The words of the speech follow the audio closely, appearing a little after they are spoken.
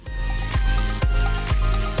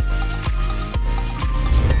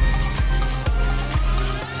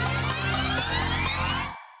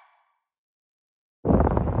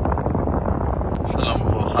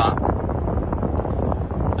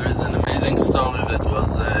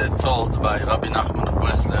by Rabbi Nachman of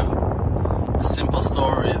Breslev. A simple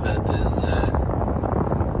story that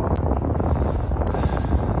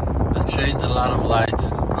shades a lot of light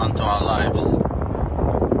onto our lives.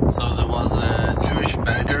 So there was a Jewish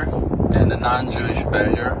beggar and a non-Jewish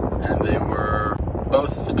beggar, and they were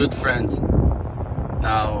both good friends.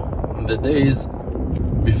 Now, in the days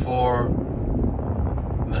before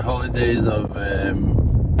the holidays of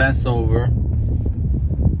Passover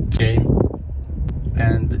came,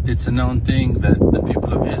 and it's a known thing that the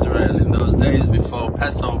people of Israel in those days before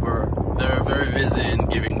Passover, they're very busy in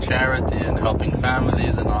giving charity and helping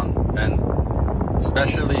families and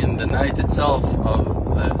especially in the night itself of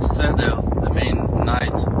the Seder, the main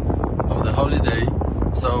night of the holiday.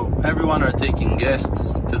 So everyone are taking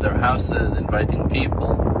guests to their houses, inviting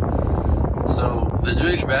people. So the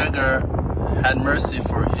Jewish beggar had mercy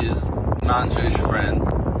for his non-Jewish friend,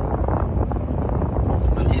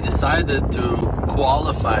 and he decided to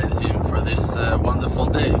qualify him for this wonderful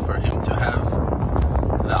day, for him to have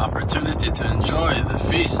the opportunity to enjoy the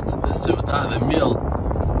feast, the Seudah, the meal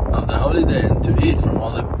of the holiday, and to eat from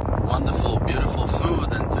all the wonderful, beautiful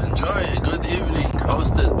food, and to enjoy a good evening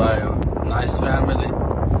hosted by a nice family.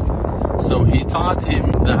 So he taught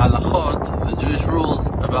him the halachot, the Jewish rules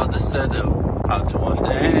about the Seder, how to wash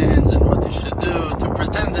the hands and what he should do, to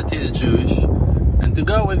pretend that he's Jewish, and to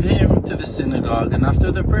go with him to the synagogue, and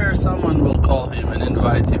after the prayer someone will call him and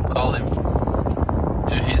invite him, call him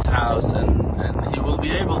to his house, and he will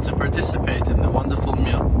be able to participate in the wonderful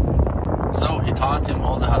meal. So he taught him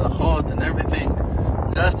all the halachot and everything.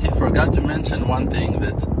 Just he forgot to mention one thing,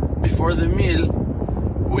 that before the meal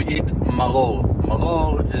we eat maror.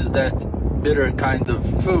 Maror is that bitter kind of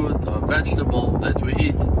food or vegetable that we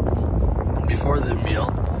eat before the meal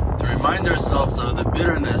to remind ourselves of the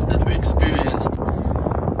bitterness that we experienced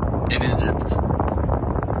in Egypt.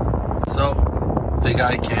 So the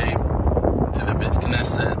guy came to the Beit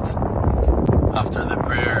Knesset. After the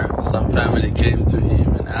prayer, some family came to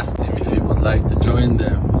him and asked him if he would like to join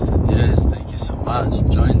them. He said, yes, thank you so much.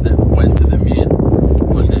 Joined them, went to the meal,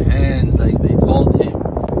 washed their hands like they told him,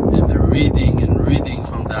 and they're reading and reading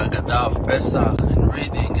from the Haggadah of Pesach, and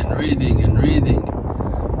reading and reading and reading,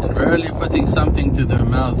 and barely putting something to their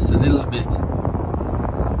mouths, a little bit.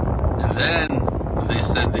 And then they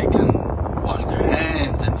said they can wash their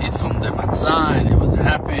hands and eat from the matzah, and he was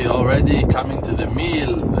happy already coming to the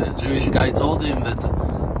meal. The Jewish guy told him that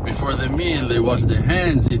before the meal they wash their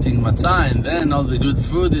hands, eating matzah, and then all the good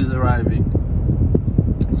food is arriving.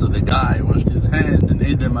 So the guy washed his hand and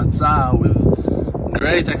ate the matzah with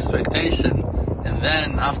great expectation, and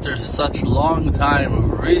then after such long time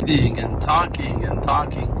of reading and talking,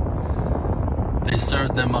 they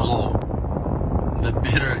served the maror, the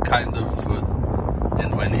bitter kind of food.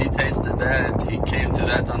 And when he tasted that, he came to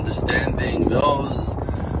that understanding, those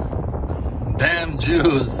damn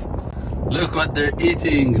Jews, look what they're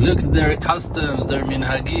eating, look at their customs, their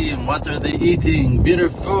minhagim, what are they eating? Bitter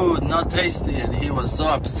food, not tasty. And he was so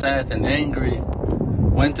upset and angry,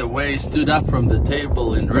 went away, stood up from the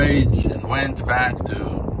table in rage, and went back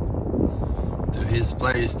to his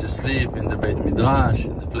place to sleep in the Beit Midrash,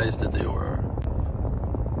 in the place that they were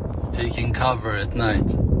taking cover at night.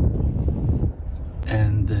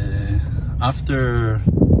 And after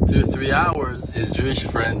 2-3 hours, his Jewish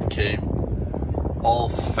friend came, all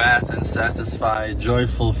fat and satisfied,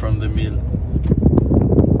 joyful from the meal.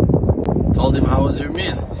 Told him, how was your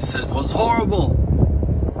meal? He said, it was horrible.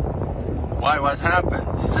 Why, what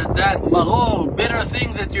happened? He said, that maror, bitter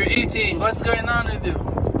thing that you're eating, what's going on with you?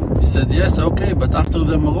 He said, yes, okay, but after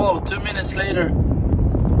the maror, 2 minutes later,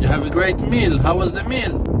 you have a great meal. How was the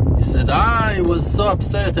meal? He said, I was so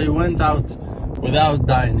upset, I went out without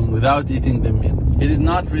dining, without eating the meal. He did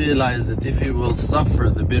not realize that if he will suffer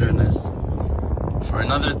the bitterness for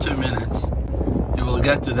another 2 minutes, he will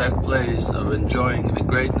get to that place of enjoying the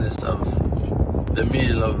greatness of the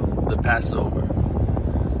meal of the Passover.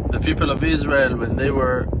 The people of Israel, when they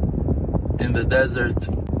were in the desert,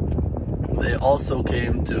 they also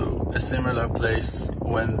came to a similar place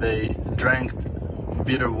when they drank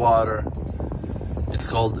bitter water. It's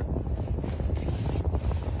called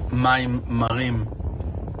Maim Marim,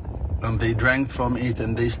 and they drank from it,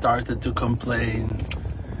 and they started to complain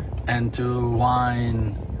and to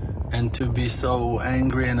whine and to be so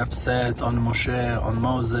angry and upset on Moshe, on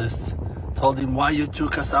Moses. Told him, why you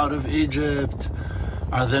took us out of Egypt?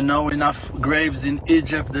 Are there no enough graves in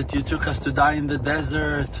Egypt that you took us to die in the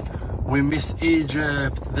desert? We miss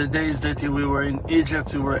Egypt. The days that we were in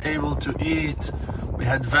Egypt, we were able to eat. We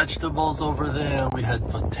had vegetables over there, we had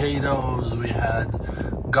potatoes, we had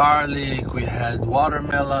garlic, we had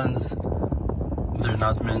watermelons. They're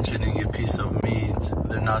not mentioning a piece of meat.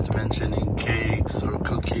 They're not mentioning cakes or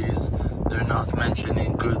cookies. They're not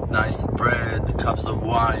mentioning good, nice bread, cups of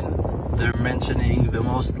wine. They're mentioning the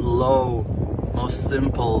most low, most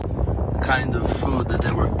simple kind of food that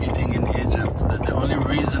they were eating in Egypt. That the only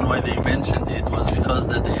reason why they mentioned it was because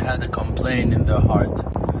that they had a complaint in their heart.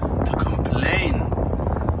 To complain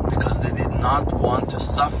because they did not want to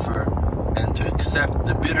suffer and to accept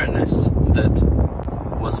the bitterness that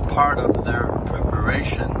was part of their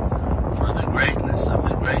preparation for the greatness of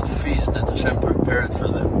the great feast that Hashem prepared for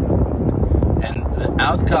them. And the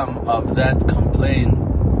outcome of that complaint,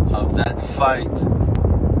 of that fight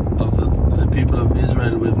of the people of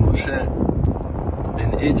Israel with Moshe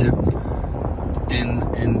in Egypt,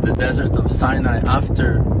 in the desert of Sinai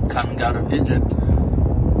after coming out of Egypt,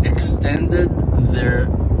 extended their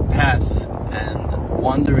path and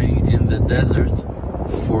wandering in the desert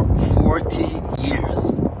for 40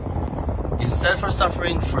 years. Instead for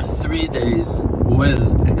suffering for 3 days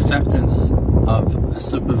with acceptance of the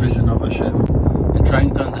supervision of Hashem and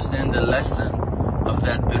trying to understand the lesson of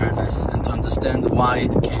that bitterness and to understand why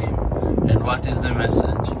it came and what is the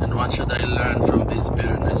message and what should I learn from this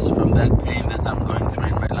bitterness, from that pain that I'm going through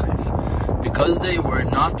in my life. Because they were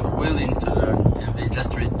not willing to learn and they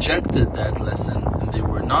just rejected that lesson and they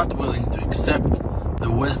were not willing to accept the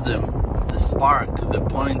wisdom, the spark, the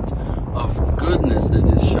point of goodness that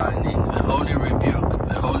is shining, the holy rebuke,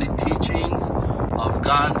 the holy teachings of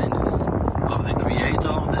godliness, of the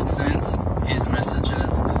Creator that sends His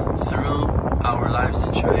messages through our life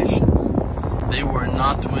situations. They were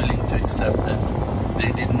not willing to accept that.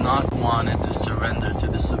 They did not want to surrender to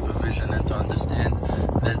the supervision and to understand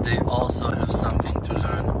that they also have something to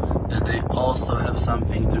learn, that they also have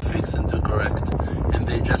something to fix and to correct. And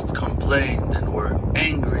they just complained and were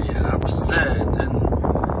angry and upset and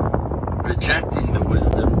rejecting the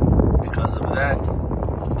wisdom. Because of that,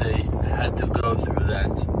 they had to go through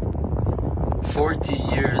that 40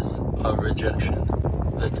 years of rejection.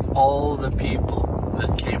 That all the people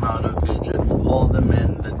that came out of Egypt, all the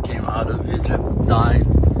men that came out of Egypt died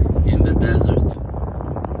in the desert.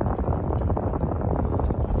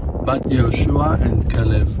 But Yehoshua and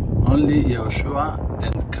Caleb, only Yehoshua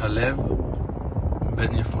and Caleb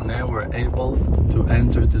Ben Yefuneh were able to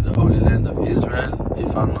enter to the Holy Land of Israel,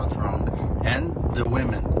 if I'm not wrong. And the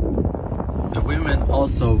women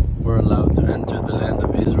also were allowed to enter the land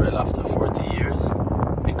of Israel after 40 years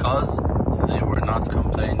because they were not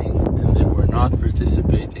complaining and they were not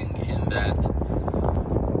participating in that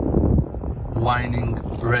whining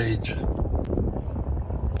rage.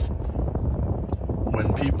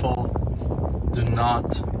 When people do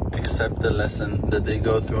not accept the lesson that they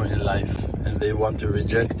go through in life and they want to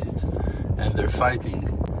reject it and they're fighting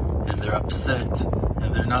and they're upset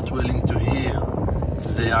and they're not willing to heal,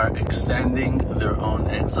 they are extending their own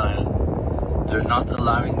exile. They're not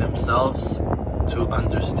allowing themselves to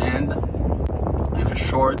understand in a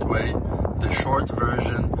short way the short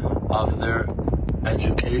version of their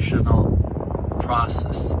educational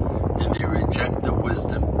process, and they reject the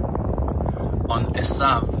wisdom. On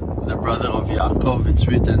Esav, the brother of Yaakov, it's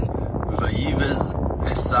written, Vayivez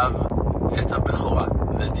Esav et ha-Bechorah,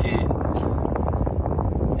 that he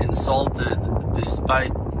insulted,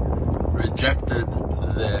 despite rejected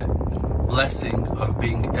the blessing of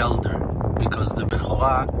being elder, because the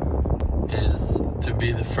Bechorah is to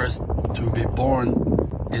be the first to be born,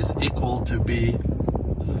 is equal to be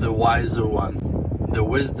the wiser one. The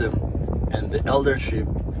wisdom and the eldership,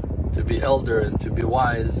 to be elder and to be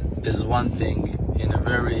wise, is one thing in a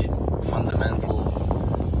very fundamental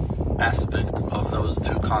aspect of those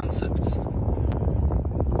two concepts.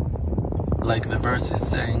 Like the verse is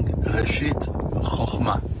saying, Reshit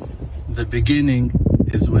Chokhmah, the beginning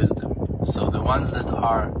is wisdom. So the ones that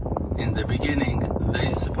are in the beginning,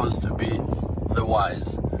 they're supposed to be the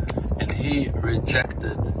wise. And he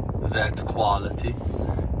rejected that quality,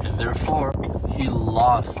 and therefore he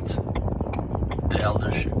lost the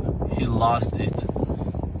eldership. He lost it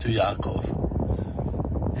to Yaakov.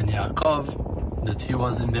 And Yaakov, that he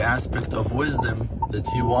was in the aspect of wisdom, that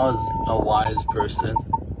he was a wise person,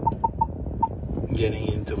 getting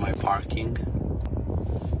into my parking,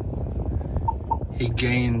 he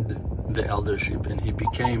gained the eldership and he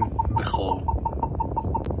became Bechor.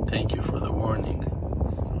 Thank you for the warning.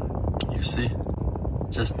 You see,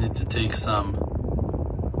 just need to take some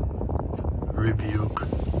rebuke.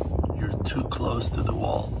 You're too close to the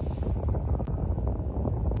wall,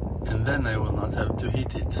 and then I will not have to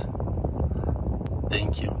hit it.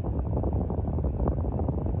 Thank you.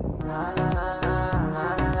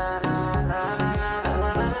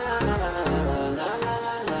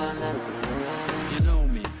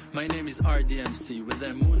 My name is RDMC. With the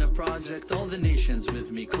Muna Project, all the nations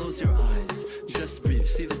with me. Close your eyes, just breathe,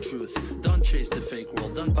 see the truth. Don't chase the fake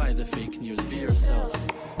world, don't buy the fake news. Be yourself,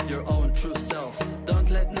 your own true self. Don't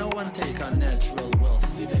let no one take our natural wealth.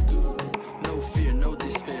 See the good, no fear, no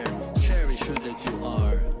despair. Cherish who that you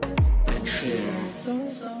are and share.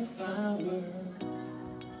 Source of power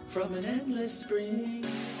from an endless spring.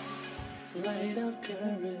 Light of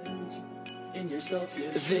courage in yourself,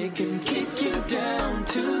 yes. They can kick you down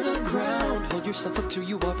to the ground. Hold yourself up till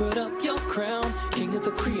you are, put up your crown. King of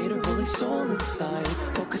the Creator, holy soul inside.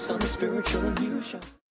 Focus on the spiritual and you shall